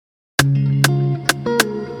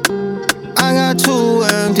got to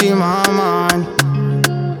empty my mind.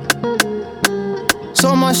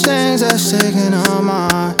 So much things that's taking our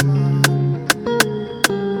mind.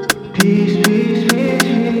 Peace, peace, peace,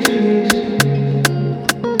 peace, peace.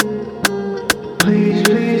 Please,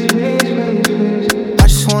 please, please, please, please. I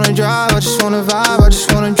just wanna drive, I just wanna vibe, I just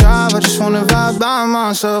wanna drive, I just wanna vibe by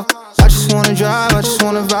myself. I just wanna drive, I just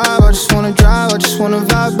wanna vibe, I just wanna drive, I just wanna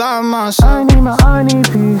vibe by myself. I need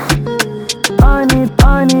peace. I need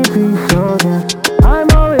peace again. I'm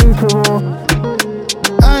unreachable.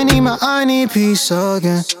 I need peace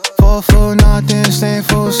again. Fall for nothing, stay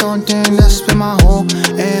for something. That's been my whole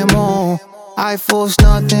MO. I force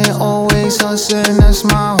nothing, always hustling. That's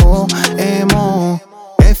my whole MO.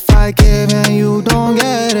 If I give and you don't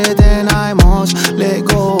get it, then I must let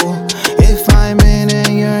go. If I'm in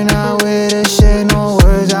and you're not with it, shit, no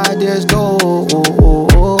words, I just go.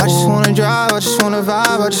 I just wanna drive, I just wanna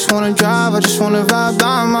vibe, I just wanna drive, I just wanna vibe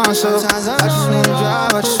by myself. I just wanna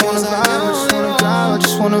drive, I just wanna vibe, I just wanna drive, I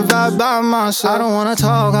just wanna vibe by myself. I don't wanna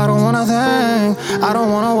talk, I don't wanna think, I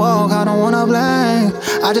don't wanna walk, I don't wanna blink.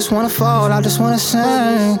 I just wanna fall, I just wanna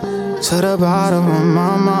sing to the bottom of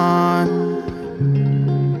my mind,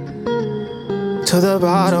 to the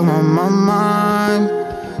bottom of my mind.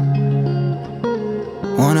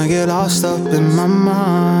 Wanna get lost up in my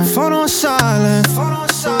mind. Phone on silent,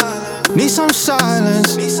 need some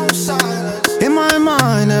silence in my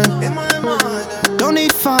mind. Don't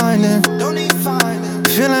need finding,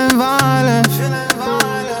 feeling violent,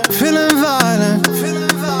 feeling violent.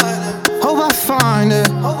 Hope I find it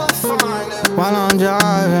while I'm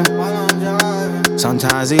driving.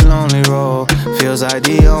 Sometimes the lonely road feels like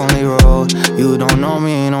the only road. You don't know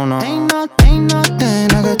me, don't know. Ain't nothing I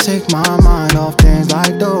could take my mind off things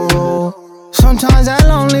like the road. Sometimes that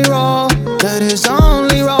lonely road, that is the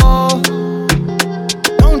only road.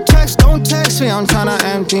 Don't text me, I'm tryna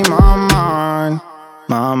empty my mind.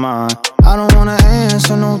 I don't wanna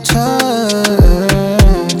answer no text.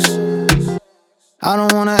 I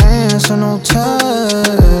don't wanna answer no text.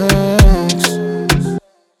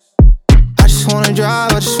 I just wanna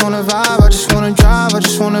drive, I just wanna vibe, I just wanna drive, I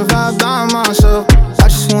just wanna vibe by myself. I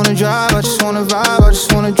just wanna drive, I just wanna vibe, I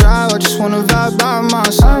just wanna drive, I just wanna vibe by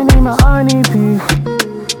myself. I need peace.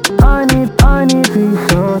 I need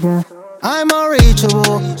peace again. I'm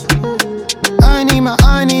unreachable. I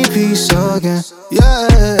need peace again. Yeah,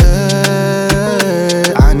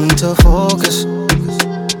 I need to focus.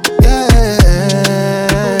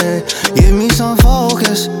 Yeah, give me some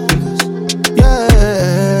focus. Yeah,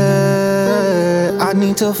 I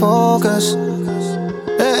need to focus.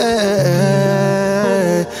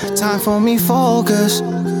 Yeah, time for me focus.